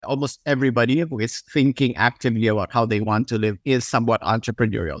almost everybody who is thinking actively about how they want to live is somewhat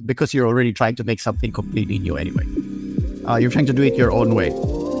entrepreneurial because you're already trying to make something completely new anyway. You're trying to do it your own way.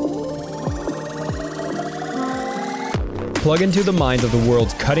 Plug into the minds of the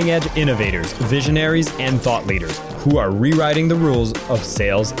world's cutting-edge innovators, visionaries, and thought leaders who are rewriting the rules of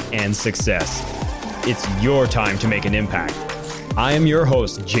sales and success. It's your time to make an impact. I am your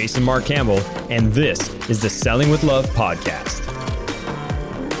host, Jason Mark Campbell, and this is the Selling with Love podcast.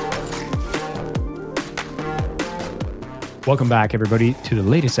 Welcome back, everybody, to the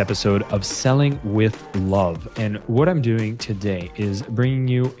latest episode of Selling with Love. And what I'm doing today is bringing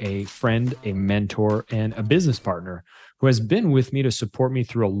you a friend, a mentor, and a business partner who has been with me to support me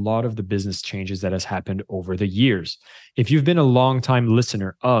through a lot of the business changes that has happened over the years. If you've been a longtime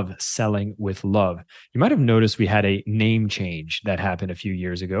listener of Selling with Love, you might have noticed we had a name change that happened a few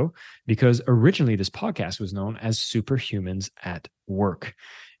years ago because originally this podcast was known as Superhumans at Work.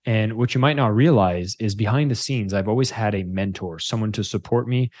 And what you might not realize is behind the scenes, I've always had a mentor, someone to support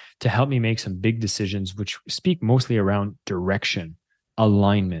me, to help me make some big decisions, which speak mostly around direction,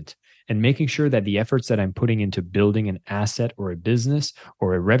 alignment, and making sure that the efforts that I'm putting into building an asset or a business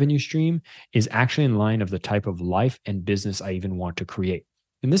or a revenue stream is actually in line of the type of life and business I even want to create.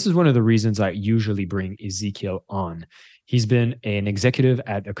 And this is one of the reasons I usually bring Ezekiel on. He's been an executive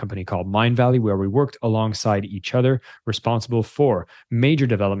at a company called Mind Valley, where we worked alongside each other, responsible for major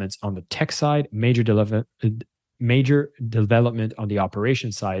developments on the tech side, major development on the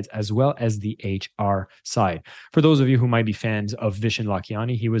operation sides, as well as the HR side. For those of you who might be fans of Vishen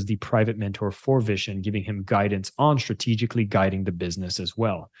Lakhiani, he was the private mentor for Vishen, giving him guidance on strategically guiding the business as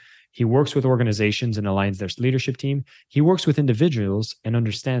well. He works with organizations and aligns their leadership team. He works with individuals and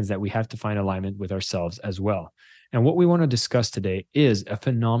understands that we have to find alignment with ourselves as well. And what we want to discuss today is a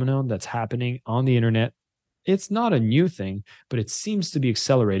phenomenon that's happening on the internet. It's not a new thing, but it seems to be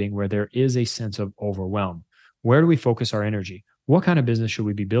accelerating where there is a sense of overwhelm. Where do we focus our energy? What kind of business should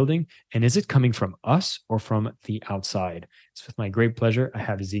we be building? And is it coming from us or from the outside? It's with my great pleasure. I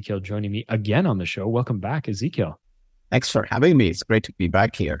have Ezekiel joining me again on the show. Welcome back, Ezekiel. Thanks for having me. It's great to be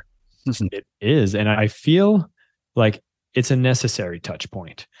back here. It is. And I feel like it's a necessary touch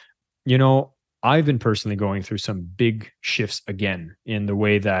point. You know, I've been personally going through some big shifts again in the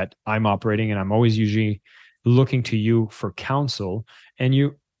way that I'm operating, and I'm always usually looking to you for counsel. And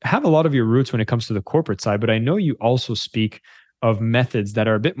you have a lot of your roots when it comes to the corporate side, but I know you also speak of methods that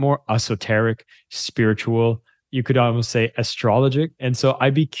are a bit more esoteric, spiritual, you could almost say astrologic. And so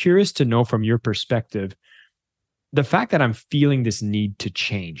I'd be curious to know from your perspective, the fact that I'm feeling this need to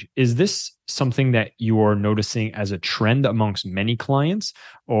change, is this something that you are noticing as a trend amongst many clients,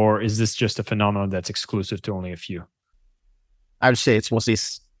 or is this just a phenomenon that's exclusive to only a few? I would say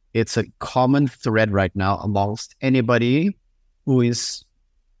it's a common thread right now amongst anybody who is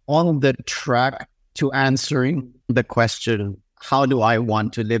on the track to answering the question, how do I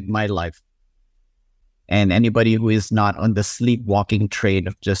want to live my life? And anybody who is not on the sleepwalking train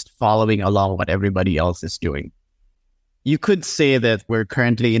of just following along what everybody else is doing. You could say that we're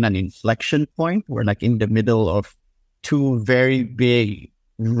currently in an inflection point. We're like in the middle of two very big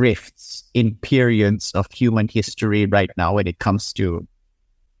rifts in periods of human history right now when it comes to,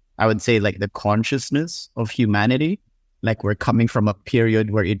 I would say, like the consciousness of humanity. Like we're coming from a period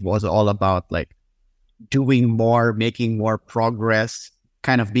where it was all about like doing more, making more progress,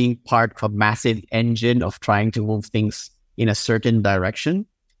 kind of being part of a massive engine of trying to move things in a certain direction.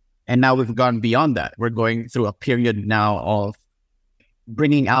 And now we've gone beyond that. We're going through a period now of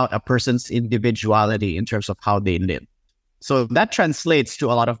bringing out a person's individuality in terms of how they live. So that translates to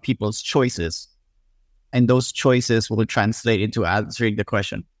a lot of people's choices. And those choices will translate into answering the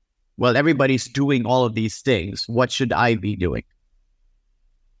question, well, everybody's doing all of these things. What should I be doing?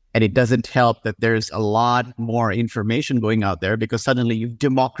 And it doesn't help that there's a lot more information going out there because suddenly you've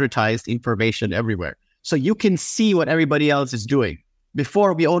democratized information everywhere. So you can see what everybody else is doing.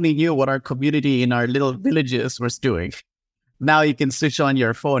 Before, we only knew what our community in our little villages was doing. Now you can switch on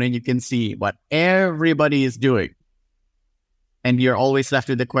your phone and you can see what everybody is doing. And you're always left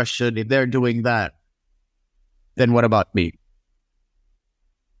with the question, if they're doing that, then what about me?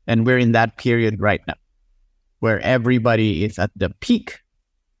 And we're in that period right now where everybody is at the peak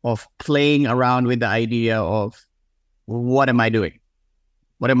of playing around with the idea of, what am I doing?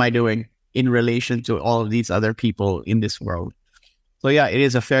 What am I doing in relation to all of these other people in this world? So yeah, it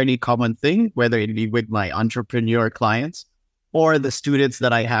is a fairly common thing, whether it be with my entrepreneur clients or the students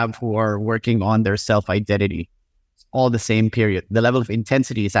that I have who are working on their self-identity. It's all the same period. The level of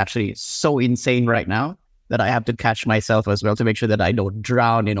intensity is actually so insane right now that I have to catch myself as well to make sure that I don't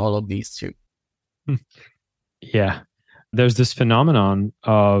drown in all of these too. Yeah. There's this phenomenon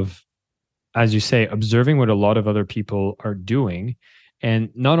of, as you say, observing what a lot of other people are doing. And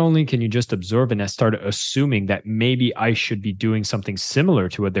not only can you just observe and start assuming that maybe I should be doing something similar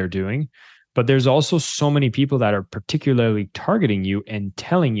to what they're doing, but there's also so many people that are particularly targeting you and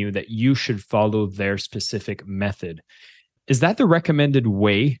telling you that you should follow their specific method. Is that the recommended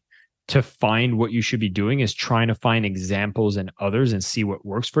way to find what you should be doing, is trying to find examples in others and see what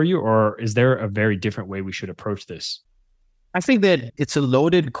works for you? Or is there a very different way we should approach this? I think that it's a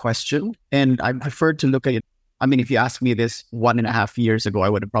loaded question, and I prefer to look at it. I mean, if you asked me this 1.5 years ago, I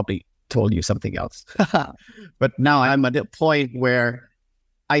would have probably told you something else. But now I'm at a point where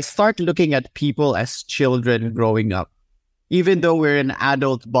I start looking at people as children growing up. Even though we're an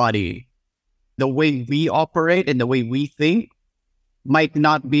adult body, the way we operate and the way we think might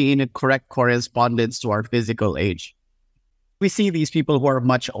not be in a correct correspondence to our physical age. We see these people who are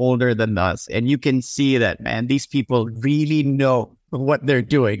much older than us, and you can see that, man, these people really know what they're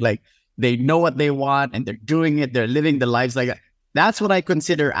doing. Like, they know what they want and they're doing it. They're living the lives like that. That's what I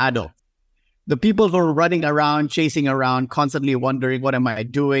consider adult. The people who are running around, chasing around, constantly wondering, what am I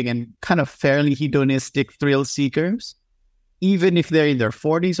doing? And kind of fairly hedonistic thrill seekers, even if they're in their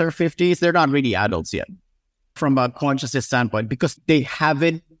 40s or 50s, they're not really adults yet from a consciousness standpoint, because they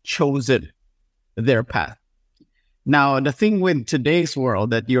haven't chosen their path. Now, the thing with today's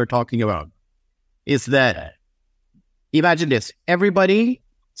world that you're talking about is that, imagine this, everybody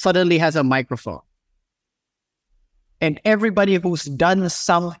suddenly has a microphone. And everybody who's done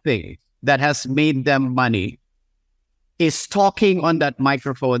something that has made them money is talking on that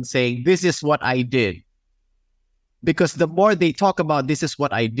microphone saying, this is what I did. Because the more they talk about this is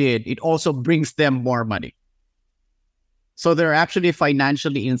what I did, it also brings them more money. So they're actually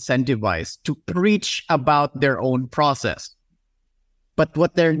financially incentivized to preach about their own process. But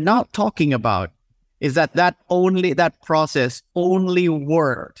what they're not talking about is that process only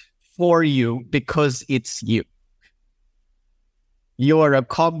worked for you because it's you. You're a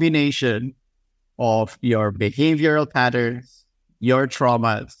combination of your behavioral patterns, your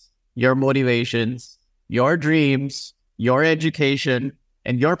traumas, your motivations, your dreams, your education,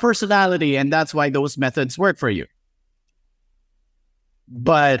 and your personality. And that's why those methods work for you.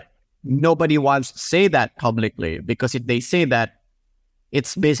 But nobody wants to say that publicly, because if they say that,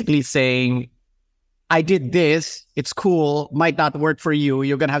 it's basically saying, I did this, it's cool, might not work for you,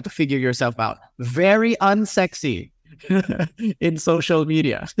 you're going to have to figure yourself out. Very unsexy in social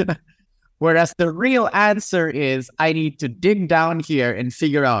media. Whereas the real answer is, I need to dig down here and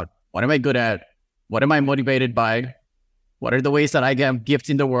figure out, what am I good at? What am I motivated by? What are the ways that I get gifts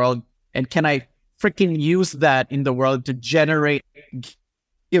in the world? And can I freaking use that in the world to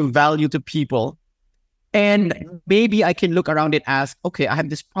give value to people? And maybe I can look around and ask, okay, I have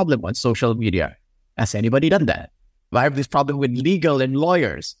this problem on social media. Has anybody done that? I have this problem with legal and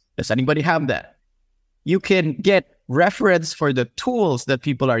lawyers. Does anybody have that? You can get reference for the tools that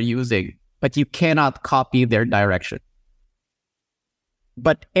people are using, but you cannot copy their direction.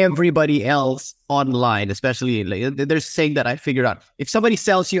 But everybody else online, especially, they're saying that I figured out, if somebody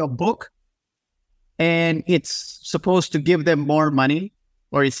sells you a book and it's supposed to give them more money,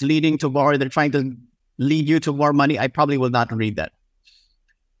 or it's leading to more, they're trying to lead you to more money, I probably will not read that,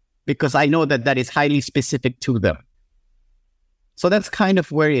 because I know that is highly specific to them. So that's kind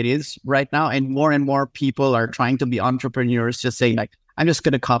of where it is right now. And more people are trying to be entrepreneurs, just saying like, I'm just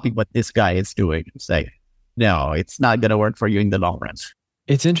going to copy what this guy is doing. It's like, no, it's not going to work for you in the long run.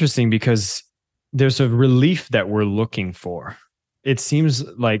 It's interesting because there's a relief that we're looking for. It seems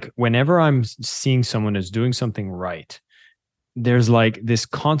like whenever I'm seeing someone is doing something right, there's like this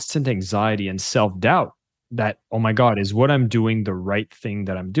constant anxiety and self-doubt that, oh my God, is what I'm doing the right thing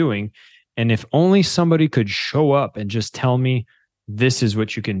that I'm doing? And if only somebody could show up and just tell me, this is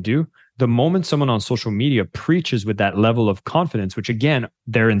what you can do. The moment someone on social media preaches with that level of confidence, which again,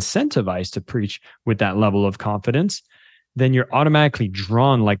 they're incentivized to preach with that level of confidence, then you're automatically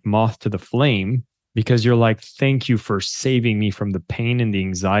drawn like moth to the flame, because you're like, thank you for saving me from the pain and the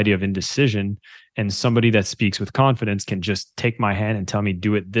anxiety of indecision. And somebody that speaks with confidence can just take my hand and tell me,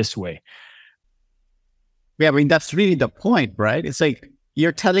 do it this way. Yeah, I mean, that's really the point, right? It's like,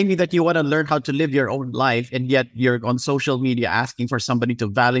 you're telling me that you want to learn how to live your own life, and yet you're on social media asking for somebody to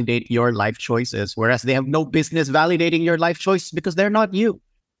validate your life choices, whereas they have no business validating your life choices because they're not you.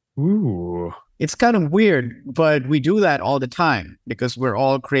 Ooh. It's kind of weird, but we do that all the time because we're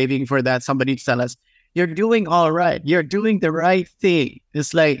all craving for that. Somebody to tell us, you're doing all right. You're doing the right thing.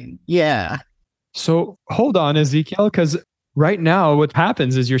 It's like, yeah. So hold on, Ezekiel, because right now what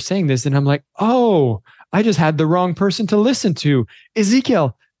happens is you're saying this and I'm like, oh, I just had the wrong person to listen to.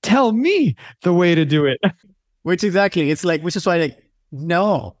 Ezekiel, tell me the way to do it. Which exactly, it's like, which is why, like,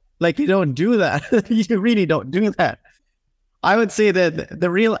 no, like, you don't do that. You really don't do that. I would say that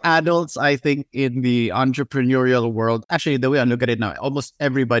the real adults, I think, in the entrepreneurial world, actually, the way I look at it now, almost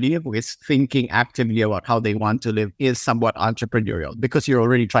everybody who is thinking actively about how they want to live is somewhat entrepreneurial, because you're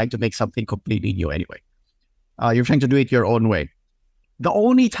already trying to make something completely new anyway. You're trying to do it your own way. The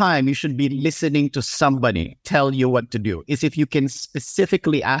only time you should be listening to somebody tell you what to do is if you can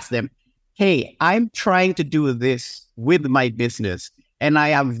specifically ask them, hey, I'm trying to do this with my business, and I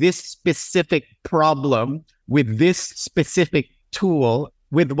have this specific problem with this specific tool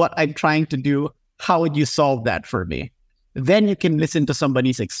with what I'm trying to do. How would you solve that for me? Then you can listen to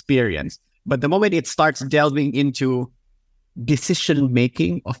somebody's experience. But the moment it starts delving into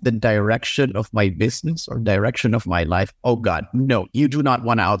decision-making of the direction of my business or direction of my life, oh God, no, you do not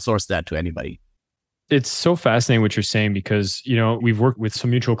want to outsource that to anybody. It's so fascinating what you're saying, because, we've worked with some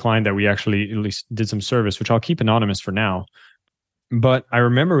mutual client that we actually at least did some service, which I'll keep anonymous for now. But I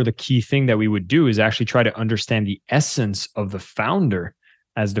remember the key thing that we would do is actually try to understand the essence of the founder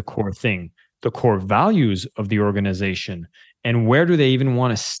as the core thing, the core values of the organization, and where do they even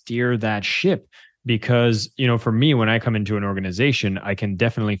want to steer that ship? Because, for me, when I come into an organization, I can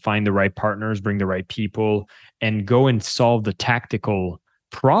definitely find the right partners, bring the right people, and go and solve the tactical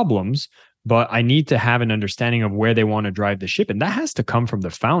problems. But I need to have an understanding of where they want to drive the ship. And that has to come from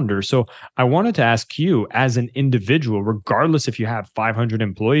the founder. So I wanted to ask you, as an individual, regardless if you have 500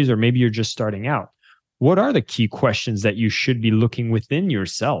 employees or maybe you're just starting out, what are the key questions that you should be looking within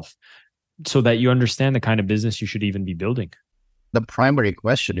yourself so that you understand the kind of business you should even be building? The primary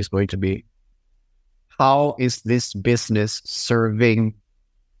question is going to be, how is this business serving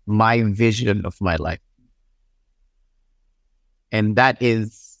my vision of my life? And that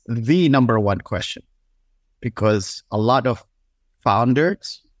is the number one question, because a lot of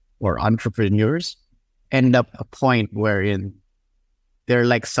founders or entrepreneurs end up a point wherein they're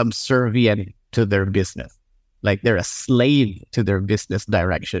like subservient to their business, like they're a slave to their business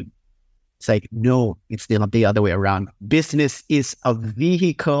direction. It's like, no, it's not the other way around. Business is a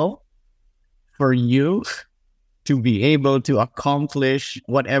vehicle for you to be able to accomplish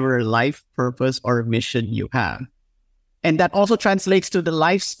whatever life purpose or mission you have. And that also translates to the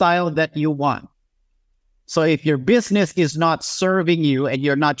lifestyle that you want. So if your business is not serving you, and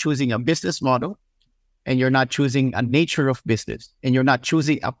you're not choosing a business model, and you're not choosing a nature of business, and you're not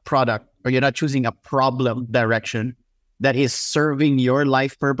choosing a product, or you're not choosing a problem direction that is serving your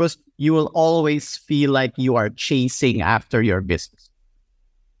life purpose, you will always feel like you are chasing after your business.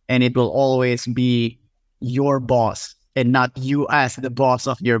 And it will always be your boss and not you as the boss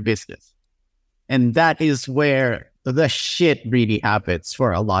of your business. And that is where the shit really happens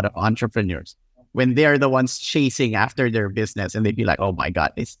for a lot of entrepreneurs, when they're the ones chasing after their business, and they'd be like, oh my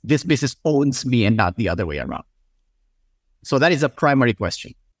God, this business owns me and not the other way around. So that is a primary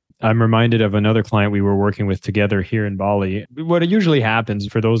question. I'm reminded of another client we were working with together here in Bali. What usually happens,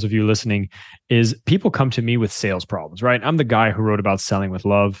 for those of you listening, is people come to me with sales problems, right? I'm the guy who wrote about Selling with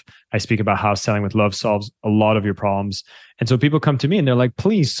Love. I speak about how Selling with Love solves a lot of your problems. And so people come to me and they're like,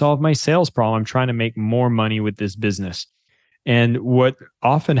 please solve my sales problem. I'm trying to make more money with this business. And what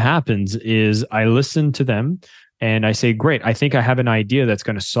often happens is I listen to them and I say, great, I think I have an idea that's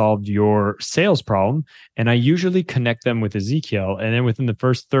going to solve your sales problem. And I usually connect them with Ezekiel. And then within the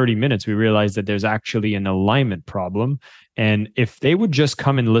first 30 minutes, we realize that there's actually an alignment problem. And if they would just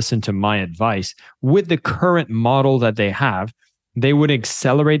come and listen to my advice with the current model that they have, they would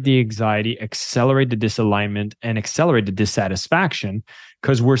accelerate the anxiety, accelerate the disalignment, and accelerate the dissatisfaction,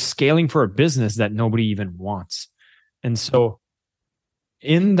 because we're scaling for a business that nobody even wants. And so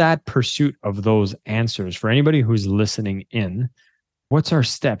in that pursuit of those answers, for anybody who's listening in, what's our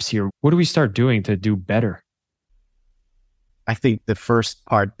steps here? What do we start doing to do better? I think the first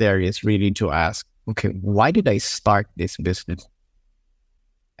part there is really to ask, okay, why did I start this business?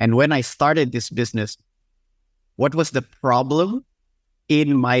 And when I started this business, what was the problem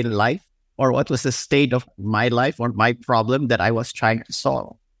in my life, or what was the state of my life or my problem that I was trying to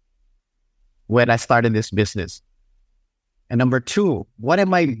solve when I started this business? And number two, what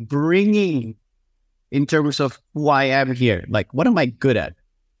am I bringing in terms of who I am here? Like, what am I good at?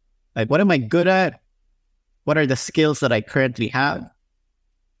 Like, what am I good at? What are the skills that I currently have?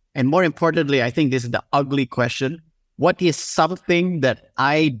 And more importantly, I think this is the ugly question. What is something that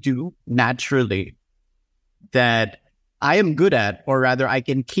I do naturally that I am good at, or rather I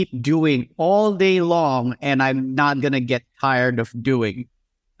can keep doing all day long and I'm not going to get tired of doing,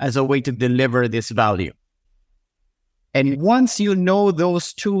 as a way to deliver this value? And once you know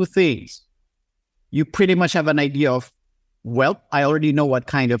those two things, you pretty much have an idea of, well, I already know what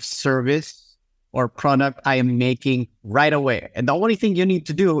kind of service or product I am making right away. And the only thing you need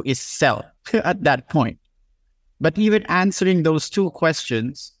to do is sell at that point. But even answering those two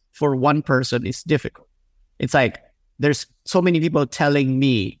questions for one person is difficult. It's like there's so many people telling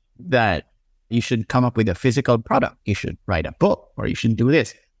me that you should come up with a physical product, you should write a book, or you should do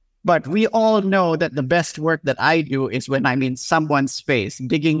this. But we all know that the best work that I do is when I'm in someone's face,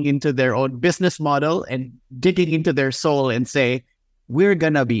 digging into their own business model and digging into their soul and say, we're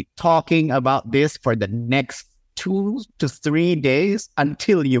going to be talking about this for the next 2 to 3 days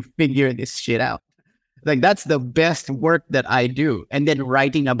until you figure this shit out. Like, that's the best work that I do. And then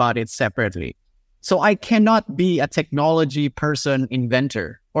writing about it separately. So I cannot be a technology person,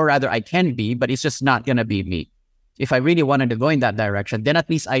 inventor, or rather I can be, but it's just not going to be me. If I really wanted to go in that direction, then at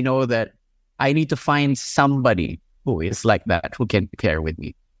least I know that I need to find somebody who is like that, who can pair with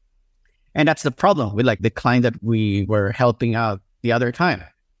me. And that's the problem with like the client that we were helping out the other time.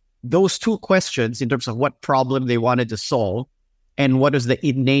 Those two questions in terms of what problem they wanted to solve and what is the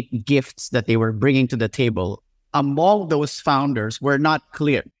innate gifts that they were bringing to the table among those founders were not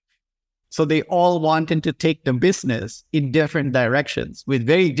clear. So they all wanted to take the business in different directions with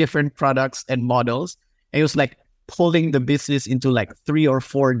very different products and models. And it was like pulling the business into like 3 or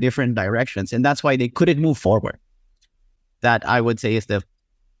 4 different directions. And that's why they couldn't move forward. That I would say is the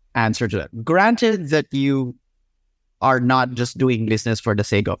answer to that. Granted that you are not just doing business for the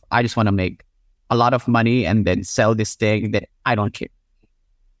sake of, I just want to make a lot of money and then sell this thing that I don't care.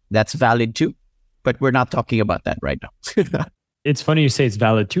 That's valid too. But we're not talking about that right now. It's funny you say it's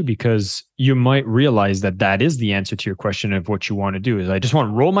valid too, because you might realize that that is the answer to your question of what you want to do is I just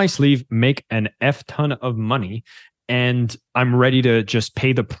want to roll my sleeve, make an F ton of money, and I'm ready to just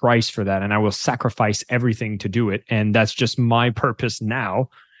pay the price for that. And I will sacrifice everything to do it. And that's just my purpose now.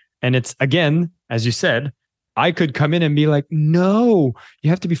 And it's, again, as you said, I could come in and be like, no, you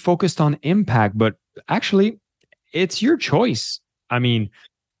have to be focused on impact. But actually, it's your choice. I mean,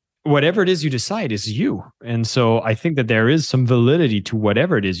 whatever it is you decide is you. And so I think that there is some validity to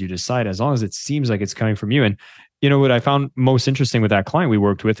whatever it is you decide, as long as it seems like it's coming from you. And you know what I found most interesting with that client we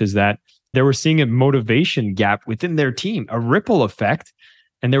worked with is that they were seeing a motivation gap within their team, a ripple effect.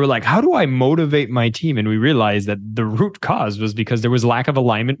 And they were like, how do I motivate my team? And we realized that the root cause was because there was lack of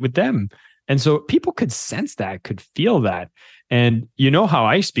alignment with them. And so people could sense that, could feel that. And you know how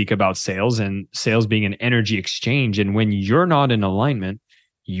I speak about sales and sales being an energy exchange. And when you're not in alignment,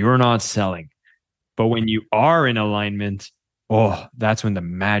 you're not selling. But when you are in alignment, oh, that's when the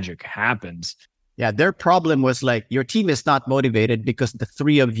magic happens. Yeah, their problem was like, your team is not motivated because the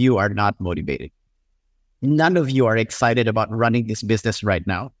 3 of you are not motivated. None of you are excited about running this business right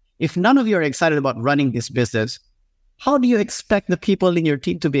now. If none of you are excited about running this business, how do you expect the people in your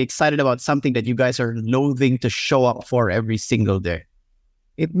team to be excited about something that you guys are loathing to show up for every single day?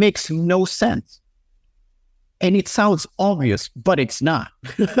 It makes no sense. And it sounds obvious, but it's not.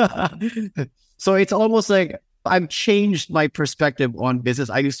 So it's almost like I've changed my perspective on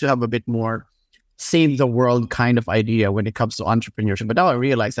business. I used to have a bit more save the world kind of idea when it comes to entrepreneurship. But now I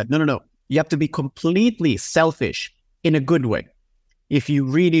realize that no. You have to be completely selfish in a good way if you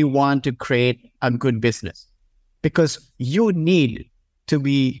really want to create a good business. Because you need to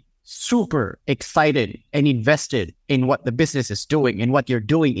be super excited and invested in what the business is doing and what you're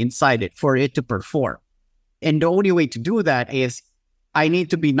doing inside it for it to perform. And the only way to do that is I need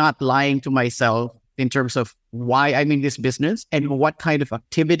to be not lying to myself in terms of why I'm in this business and what kind of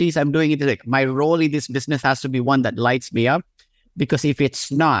activities I'm doing. It like my role in this business has to be one that lights me up, because if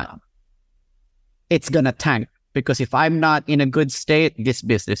it's not, it's going to tank. Because if I'm not in a good state, this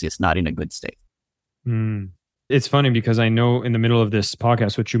business is not in a good state. It's funny because I know in the middle of this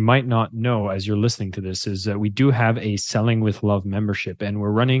podcast, what you might not know as you're listening to this is that we do have a Selling with Love membership, and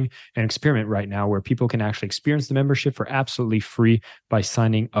we're running an experiment right now where people can actually experience the membership for absolutely free by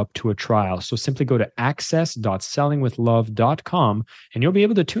signing up to a trial. So simply go to access.sellingwithlove.com and you'll be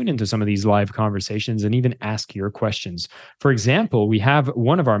able to tune into some of these live conversations and even ask your questions. For example, we have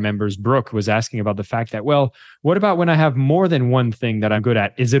one of our members, Brooke, was asking about the fact that, well, what about when I have more than one thing that I'm good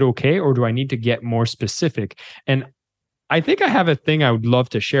at? Is it okay, or do I need to get more specific? And I think I have a thing I would love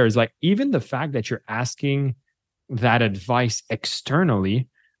to share is like, even the fact that you're asking that advice externally,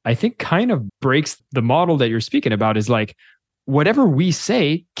 I think kind of breaks the model that you're speaking about is like, whatever we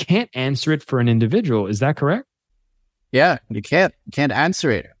say can't answer it for an individual. Is that correct? Yeah, you can't answer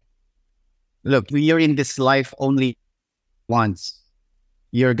it. Look, we are in this life only once.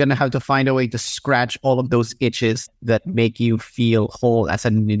 You're going to have to find a way to scratch all of those itches that make you feel whole as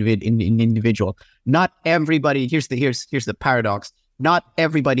an individual. Not everybody, here's the paradox. Not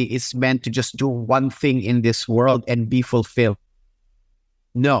everybody is meant to just do one thing in this world and be fulfilled.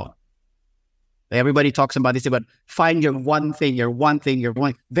 No. Everybody talks about this, but find your one thing, your one thing, your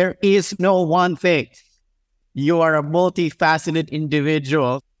one. There is no one thing. You are a multifaceted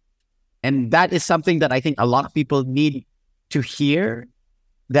individual. And that is something that I think a lot of people need to hear,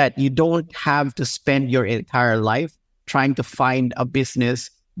 that you don't have to spend your entire life trying to find a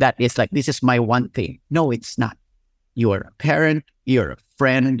business that is like, this is my one thing. No, it's not. You're a parent, you're a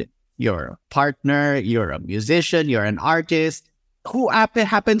friend, you're a partner, you're a musician, you're an artist who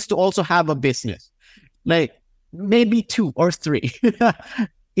happens to also have a business, like maybe 2 or 3.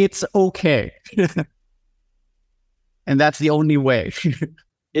 It's okay. And that's the only way.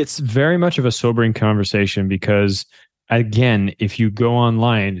 It's very much of a sobering conversation because, again, if you go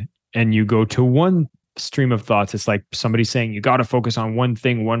online and you go to one stream of thoughts, it's like somebody saying you got to focus on one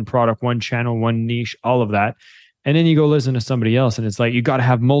thing, one product, one channel, one niche, all of that. And then you go listen to somebody else and it's like you got to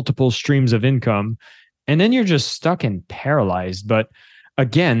have multiple streams of income. And then you're just stuck and paralyzed. But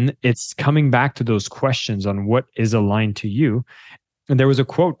again, it's coming back to those questions on what is aligned to you. And there was a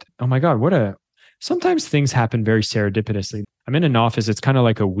quote, oh my God, sometimes things happen very serendipitously. I'm in an office, it's kind of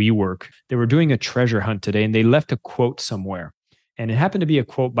like a WeWork. They were doing a treasure hunt today and they left a quote somewhere. And it happened to be a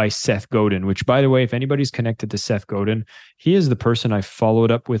quote by Seth Godin, which, by the way, if anybody's connected to Seth Godin, he is the person I followed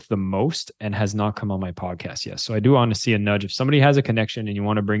up with the most and has not come on my podcast yet. So I do want to see a nudge. If somebody has a connection and you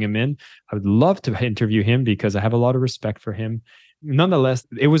want to bring him in, I would love to interview him because I have a lot of respect for him. Nonetheless,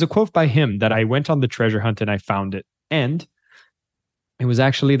 it was a quote by him that I went on the treasure hunt and I found it. And it was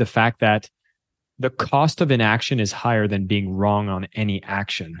actually the fact that the cost of inaction is higher than being wrong on any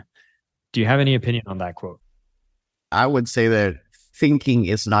action. Do you have any opinion on that quote? I would say that thinking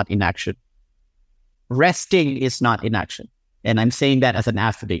is not inaction. Resting is not inaction. And I'm saying that as an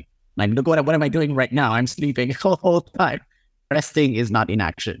athlete. Like, look, what am I doing right now? I'm sleeping the whole time. Resting is not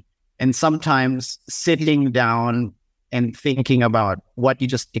inaction. And sometimes sitting down and thinking about what you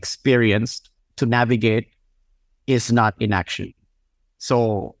just experienced to navigate is not inaction.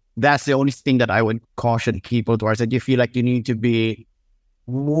 So that's the only thing that I would caution people towards. That you feel like you need to be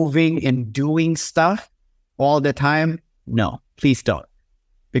moving and doing stuff all the time. No, please don't.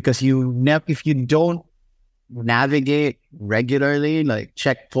 Because if you don't navigate regularly, like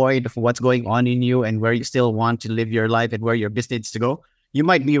checkpoint of what's going on in you and where you still want to live your life and where your business needs to go, you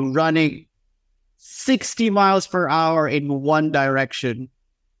might be running 60 miles per hour in one direction,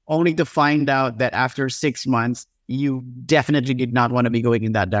 only to find out that after 6 months, you definitely did not want to be going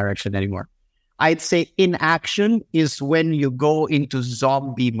in that direction anymore. I'd say inaction is when you go into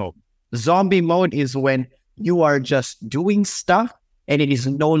zombie mode. Zombie mode is when you are just doing stuff and it is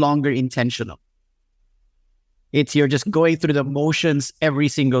no longer intentional. You're just going through the motions every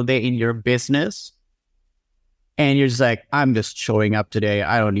single day in your business. And you're just like, I'm just showing up today.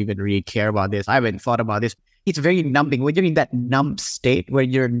 I don't even really care about this. I haven't thought about this. It's very numbing. When you're in that numb state where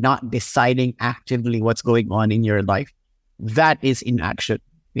you're not deciding actively what's going on in your life, that is inaction,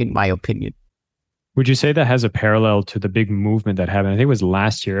 in my opinion. Would you say that has a parallel to the big movement that happened? I think it was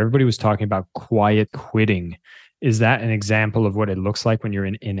last year. Everybody was talking about quiet quitting. Is that an example of what it looks like when you're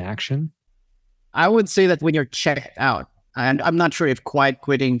in inaction? I would say that when you're checked out, and I'm not sure if quiet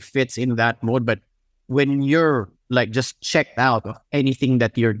quitting fits in that mode, but when you're like just checked out of anything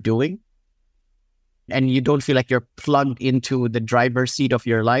that you're doing and you don't feel like you're plugged into the driver's seat of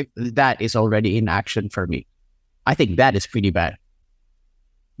your life, that is already inaction for me. I think that is pretty bad.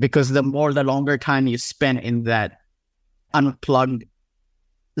 Because the longer time you spend in that unplugged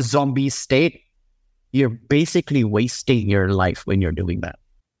zombie state, you're basically wasting your life when you're doing that.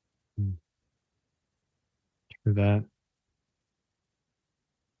 True that.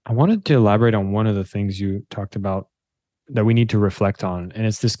 I wanted to elaborate on one of the things you talked about that we need to reflect on. And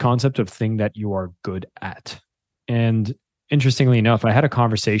it's this concept of thing that you are good at. And interestingly enough, I had a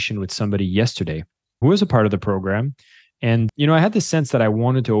conversation with somebody yesterday who was a part of the program. And, I had this sense that I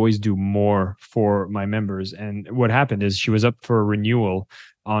wanted to always do more for my members. And what happened is she was up for a renewal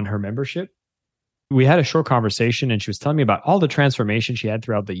on her membership. We had a short conversation and she was telling me about all the transformation she had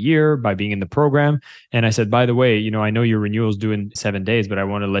throughout the year by being in the program. And I said, by the way, I know your renewal is due in 7 days, but I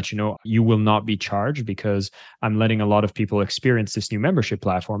want to let you know you will not be charged because I'm letting a lot of people experience this new membership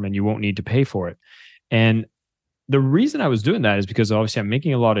platform and you won't need to pay for it. And the reason I was doing that is because obviously I'm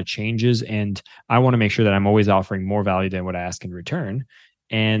making a lot of changes and I want to make sure that I'm always offering more value than what I ask in return.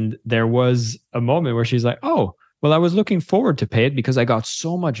 And there was a moment where she's like, oh, well, I was looking forward to pay it because I got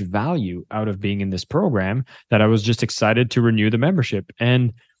so much value out of being in this program that I was just excited to renew the membership.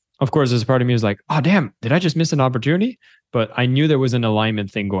 And of course, as part of me was like, oh, damn, did I just miss an opportunity? But I knew there was an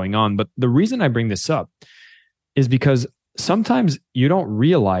alignment thing going on. But the reason I bring this up is because sometimes you don't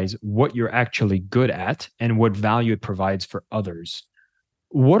realize what you're actually good at and what value it provides for others.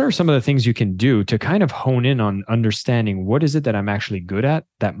 What are some of the things you can do to kind of hone in on understanding what is it that I'm actually good at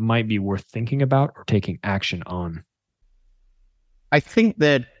that might be worth thinking about or taking action on? I think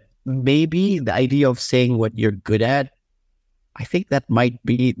that maybe the idea of saying what you're good at, I think that might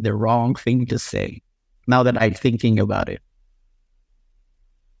be the wrong thing to say now that I'm thinking about it.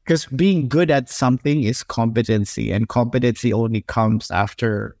 Because being good at something is competency, and competency only comes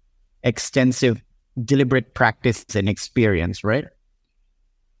after extensive, deliberate practice and experience, right?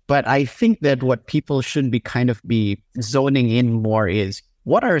 But I think that what people should be kind of be zoning in more is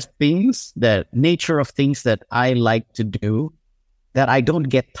what are things, the nature of things that I like to do that I don't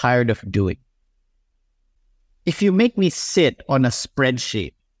get tired of doing. If you make me sit on a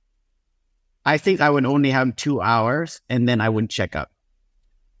spreadsheet, I think I would only have 2 hours and then I would check out.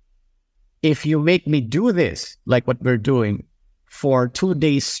 If you make me do this, like what we're doing, for 2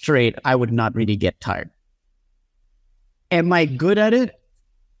 days straight, I would not really get tired. Am I good at it?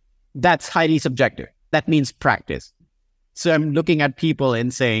 That's highly subjective. That means practice. So I'm looking at people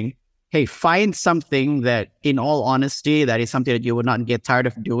and saying, hey, find something that, in all honesty, that is something that you would not get tired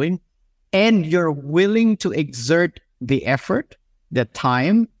of doing, and you're willing to exert the effort, the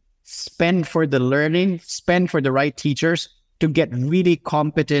time, spend for the learning, spend for the right teachers to get really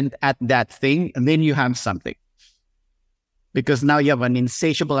competent at that thing, and then you have something. Because now you have an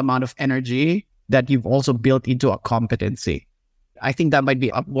insatiable amount of energy that you've also built into a competency. I think that might be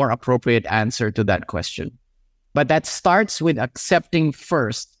a more appropriate answer to that question. But that starts with accepting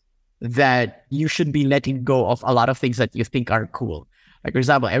first that you should be letting go of a lot of things that you think are cool. Like, for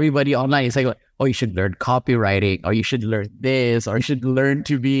example, everybody online is like, oh, you should learn copywriting, or you should learn this, or you should learn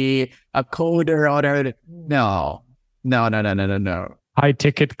to be a coder, or whatever. No. High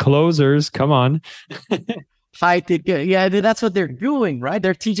ticket closers, come on. High ticket, yeah, that's what they're doing, right?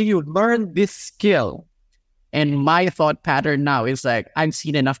 They're teaching you, learn this skill. And my thought pattern now is like, I've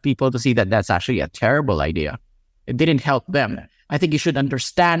seen enough people to see that that's actually a terrible idea. It didn't help them. I think you should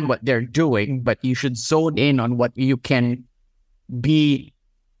understand what they're doing, but you should zone in on what you can be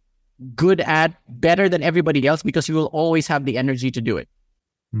good at better than everybody else, because you will always have the energy to do it.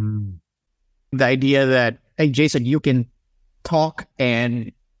 The idea that, hey, Jason, you can talk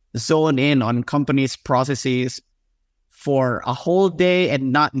and zone in on companies' processes for a whole day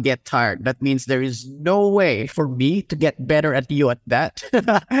and not get tired. That means there is no way for me to get better at you at that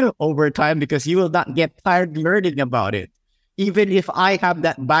over time, because you will not get tired learning about it. Even if I have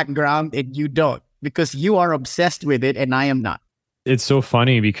that background and you don't, because you are obsessed with it and I am not. It's so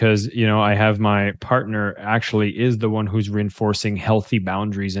funny because, I have my partner actually is the one who's reinforcing healthy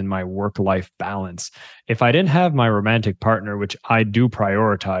boundaries in my work-life balance. If I didn't have my romantic partner, which I do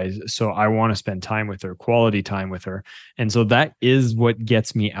prioritize, so I want to spend time with her, quality time with her. And so that is what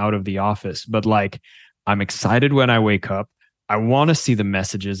gets me out of the office. But like, I'm excited when I wake up. I want to see the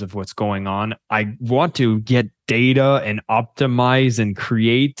messages of what's going on. I want to get data and optimize and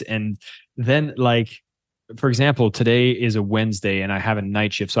create. And then like, for example, today is a Wednesday and I have a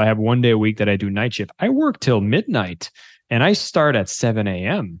night shift. So I have 1 day a week that I do night shift. I work till midnight and I start at 7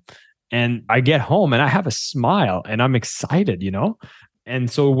 a.m. and I get home and I have a smile and I'm excited, And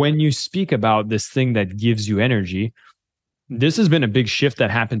so when you speak about this thing that gives you energy, this has been a big shift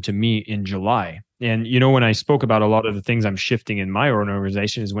that happened to me in July. And, when I spoke about a lot of the things I'm shifting in my own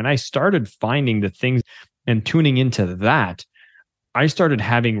organization is when I started finding the things and tuning into that, I started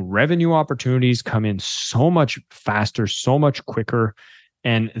having revenue opportunities come in so much faster, so much quicker.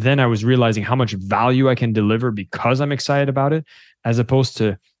 And then I was realizing how much value I can deliver because I'm excited about it, as opposed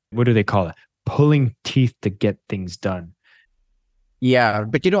to, what do they call it? Pulling teeth to get things done. Yeah,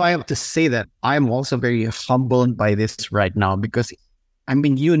 but I have to say that I'm also very humbled by this right now, because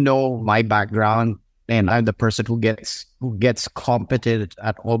my background, and I'm the person who gets competent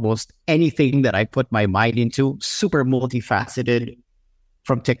at almost anything that I put my mind into, super multifaceted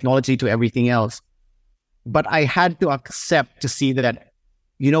from technology to everything else. But I had to accept to see that,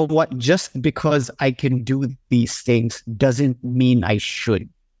 just because I can do these things doesn't mean I should.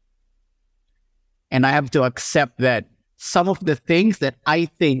 And I have to accept that some of the things that I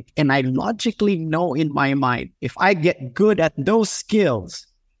think and I logically know in my mind, if I get good at those skills,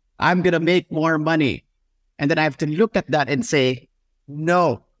 I'm going to make more money. And then I have to look at that and say,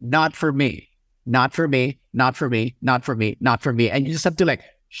 no, not for me, not for me, not for me, not for me, not for me. And you just have to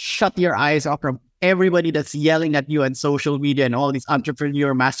shut your eyes off from everybody that's yelling at you on social media and all these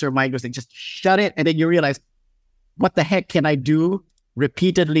entrepreneur mastermind groups, and just shut it. And then you realize, what the heck can I do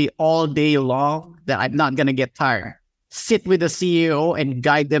repeatedly all day long that I'm not going to get tired? Sit with the CEO and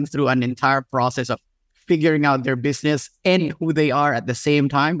guide them through an entire process of figuring out their business and who they are at the same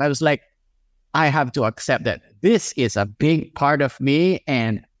time. I was like, I have to accept that this is a big part of me,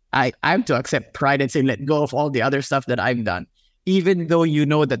 and I have to accept pride and say, let go of all the other stuff that I've done, even though you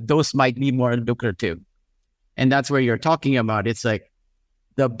know that those might be more lucrative. And that's where you're talking about. It's like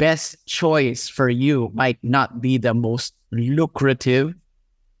the best choice for you might not be the most lucrative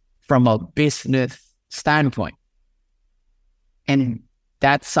from a business standpoint. And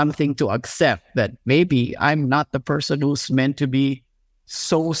that's something to accept, that maybe I'm not the person who's meant to be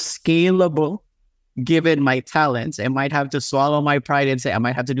so scalable given my talents. I might have to swallow my pride and say, I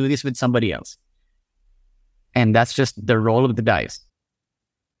might have to do this with somebody else. And that's just the roll of the dice.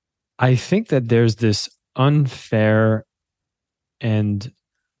 I think that there's this unfair and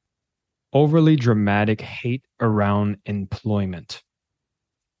overly dramatic hate around employment,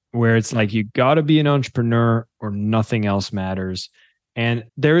 where it's like, you got to be an entrepreneur or nothing else matters. And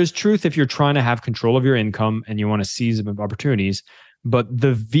there is truth if you're trying to have control of your income and you want to seize opportunities. But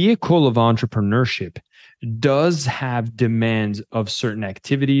the vehicle of entrepreneurship does have demands of certain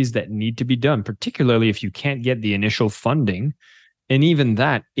activities that need to be done, particularly if you can't get the initial funding. And even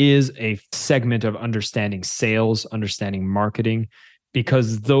that is a segment of understanding sales, understanding marketing,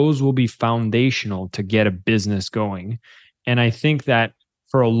 because those will be foundational to get a business going. And I think that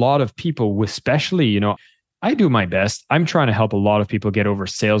for a lot of people, especially, I do my best. I'm trying to help a lot of people get over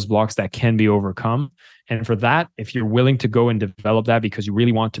sales blocks that can be overcome. And for that, if you're willing to go and develop that because you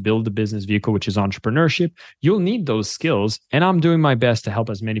really want to build the business vehicle, which is entrepreneurship, you'll need those skills. And I'm doing my best to help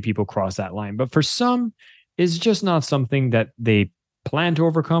as many people cross that line. But for some, it's just not something that they plan to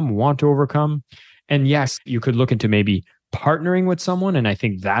overcome, want to overcome. And yes, you could look into maybe partnering with someone. And I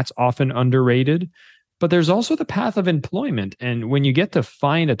think that's often underrated. But there's also the path of employment. And when you get to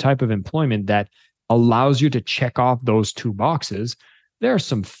find a type of employment that allows you to check off those two boxes, there are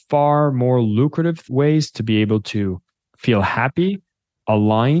some far more lucrative ways to be able to feel happy,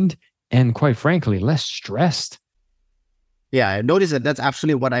 aligned, and quite frankly, less stressed. Yeah, I noticed that that's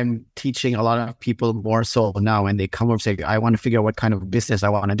actually what I'm teaching a lot of people more so now when they come up and say, I want to figure out what kind of business I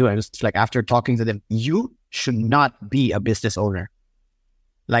want to do. I was like, after talking to them, you should not be a business owner.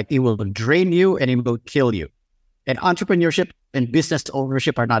 Like, it will drain you and it will kill you. And entrepreneurship and business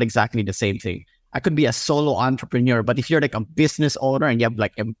ownership are not exactly the same thing. I could be a solo entrepreneur, but if you're like a business owner and you have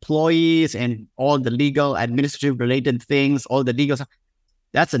like employees and all the legal, administrative related things, all the legal stuff,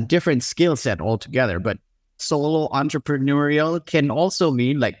 that's a different skill set altogether. But solo entrepreneurial can also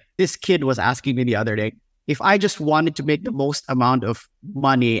mean, like, this kid was asking me the other day, if I just wanted to make the most amount of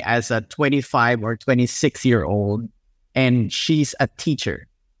money as a 25 or 26-year-old and she's a teacher,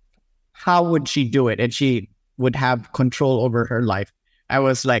 how would she do it? And she would have control over her life. I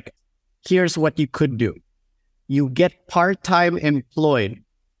was like, here's what you could do. You get part-time employed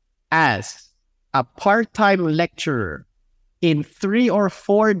as a part-time lecturer in 3 or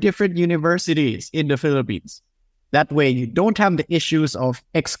 4 different universities in the Philippines. That way, you don't have the issues of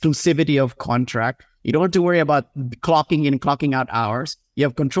exclusivity of contract. You don't have to worry about clocking in, clocking out hours. You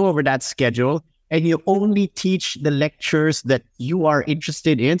have control over that schedule, and you only teach the lectures that you are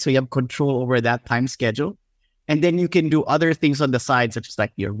interested in. So you have control over that time schedule. And then you can do other things on the side, such as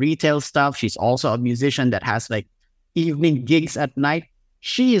like your retail stuff. She's also a musician that has like evening gigs at night.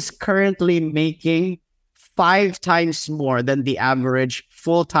 She is currently making 5 times more than the average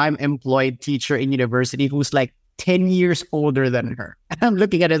full-time employed teacher in university who's like 10 years older than her. And I'm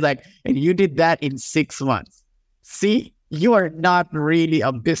looking at it like, and you did that in 6 months. See, you are not really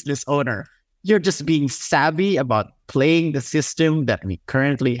a business owner. You're just being savvy about playing the system that we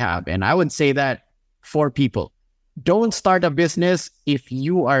currently have. And I would say that for people, don't start a business if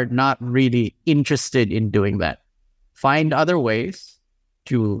you are not really interested in doing that. Find other ways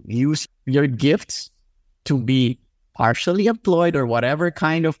to use your gifts to be partially employed or whatever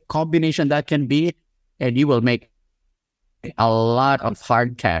kind of combination that can be, and you will make a lot of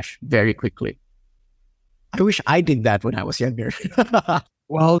hard cash very quickly. I wish I did that when I was younger.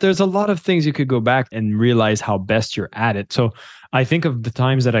 Well, there's a lot of things you could go back and realize how best you're at it. So I think of the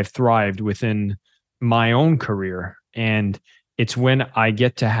times that I've thrived within my own career, and it's when I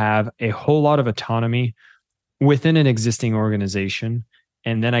get to have a whole lot of autonomy within an existing organization.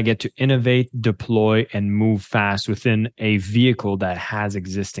 And then I get to innovate, deploy, and move fast within a vehicle that has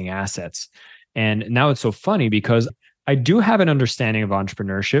existing assets. And now it's so funny because I do have an understanding of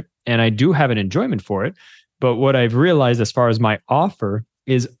entrepreneurship and I do have an enjoyment for it. But what I've realized as far as my offer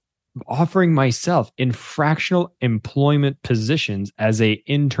is offering myself in fractional employment positions as an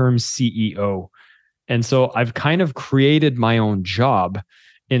interim CEO. And so I've kind of created my own job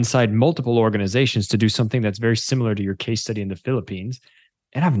inside multiple organizations to do something that's very similar to your case study in the Philippines.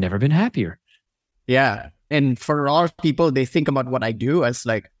 And I've never been happier. Yeah. And for a lot of people, they think about what I do as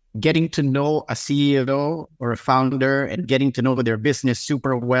like, getting to know a CEO or a founder and getting to know their business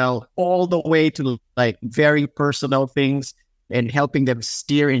super well, all the way to like very personal things and helping them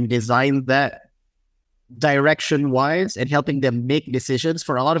steer and design that direction wise and helping them make decisions.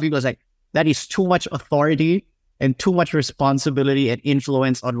 For a lot of people, it's like that is too much authority and too much responsibility and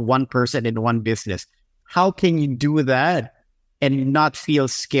influence on one person in one business. How can you do that and not feel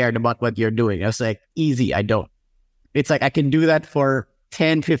scared about what you're doing? I was like, easy, I don't. It's like I can do that for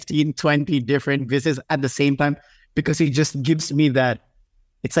 10, 15, 20 different businesses at the same time because it just gives me that,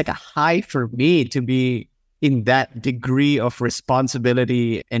 it's like a high for me to be in that degree of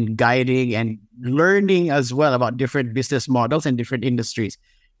responsibility and guiding and learning as well about different business models and different industries.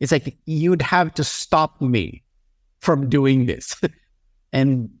 It's like you'd have to stop me from doing this.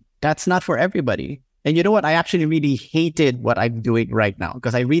 And that's not for everybody. And you know what? I actually really hated what I'm doing right now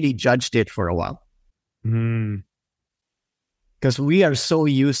because I really judged it for a while. Because we are so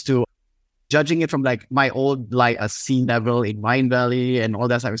used to judging it from like my old, like a C level in Mind Valley and all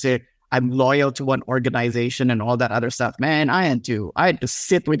that. So I would say I'm loyal to one organization and all that other stuff. Man, I had to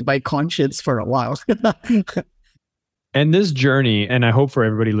sit with my conscience for a while. And this journey, and I hope for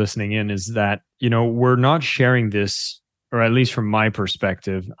everybody listening in, is that, we're not sharing this, or at least from my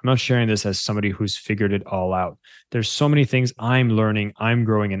perspective, I'm not sharing this as somebody who's figured it all out. There's so many things I'm learning, I'm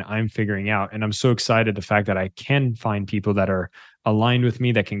growing, and I'm figuring out. And I'm so excited the fact that I can find people that are aligned with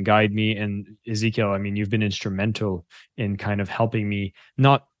me, that can guide me. And Ezekiel, I mean, you've been instrumental in kind of helping me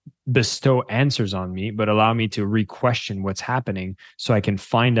not bestow answers on me, but allow me to re-question what's happening so I can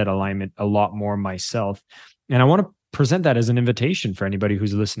find that alignment a lot more myself. And I want to present that as an invitation for anybody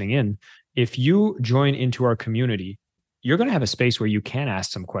who's listening in. If you join into our community, you're going to have a space where you can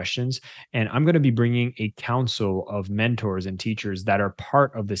ask some questions. And I'm going to be bringing a council of mentors and teachers that are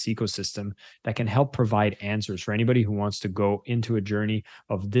part of this ecosystem that can help provide answers for anybody who wants to go into a journey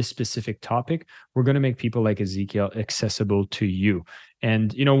of this specific topic. We're going to make people like Ezekiel accessible to you.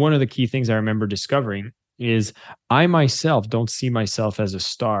 And, one of the key things I remember discovering is I myself don't see myself as a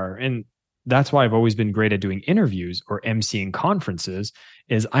star. And that's why I've always been great at doing interviews or emceeing conferences,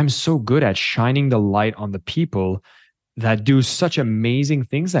 is I'm so good at shining the light on the people that do such amazing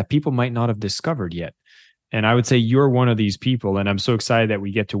things that people might not have discovered yet. And I would say you're one of these people. And I'm so excited that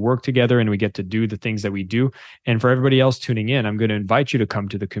we get to work together and we get to do the things that we do. And for everybody else tuning in, I'm going to invite you to come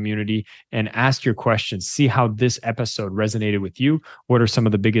to the community and ask your questions. See how this episode resonated with you. What are some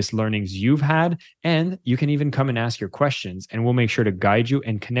of the biggest learnings you've had? And you can even come and ask your questions, and we'll make sure to guide you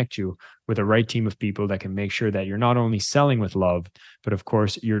and connect you with the right team of people that can make sure that you're not only selling with love, but of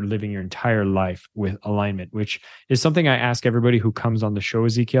course, you're living your entire life with alignment, which is something I ask everybody who comes on the show,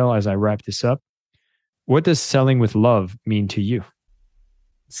 Ezekiel, as I wrap this up. What does selling with love mean to you?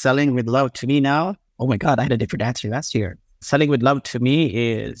 Selling with love to me now, oh my God, I had a different answer last year. Selling with love to me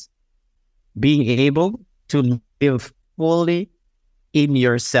is being able to live fully in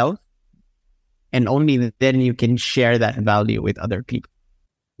yourself, and only then you can share that value with other people.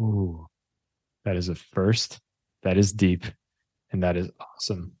 Ooh, that is a first. That is deep. And that is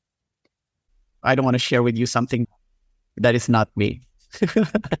awesome. I don't want to share with you something that is not me.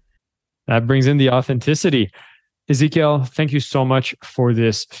 That brings in the authenticity. Ezekiel, thank you so much for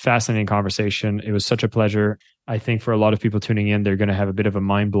this fascinating conversation. It was such a pleasure. I think for a lot of people tuning in, they're going to have a bit of a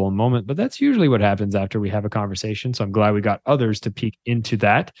mind-blown moment, but that's usually what happens after we have a conversation. So I'm glad we got others to peek into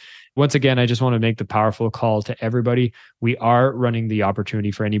that. Once again, I just want to make the powerful call to everybody. We are running the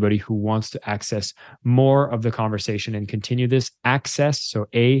opportunity for anybody who wants to access more of the conversation and continue this. Access, so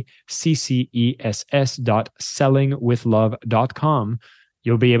access.sellingwithlove.com.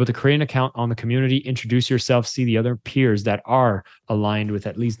 You'll be able to create an account on the community, introduce yourself, see the other peers that are aligned with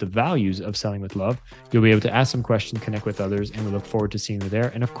at least the values of selling with love. You'll be able to ask some questions, connect with others, and we look forward to seeing you there.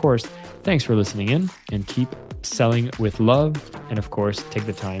 And of course, thanks for listening in, and keep selling with love. And of course, take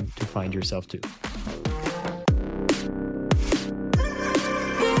the time to find yourself too.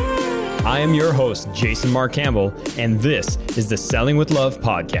 I am your host, Jason Mark Campbell, and this is the Selling with Love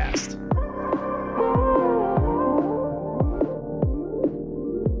podcast.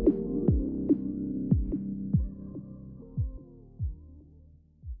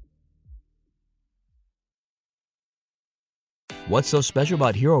 What's so special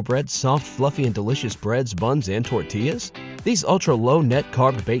about Hero Bread's soft, fluffy, and delicious breads, buns, and tortillas? These ultra-low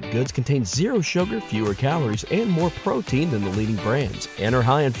net-carb baked goods contain zero sugar, fewer calories, and more protein than the leading brands, and are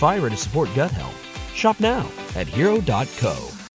high in fiber to support gut health. Shop now at Hero.co.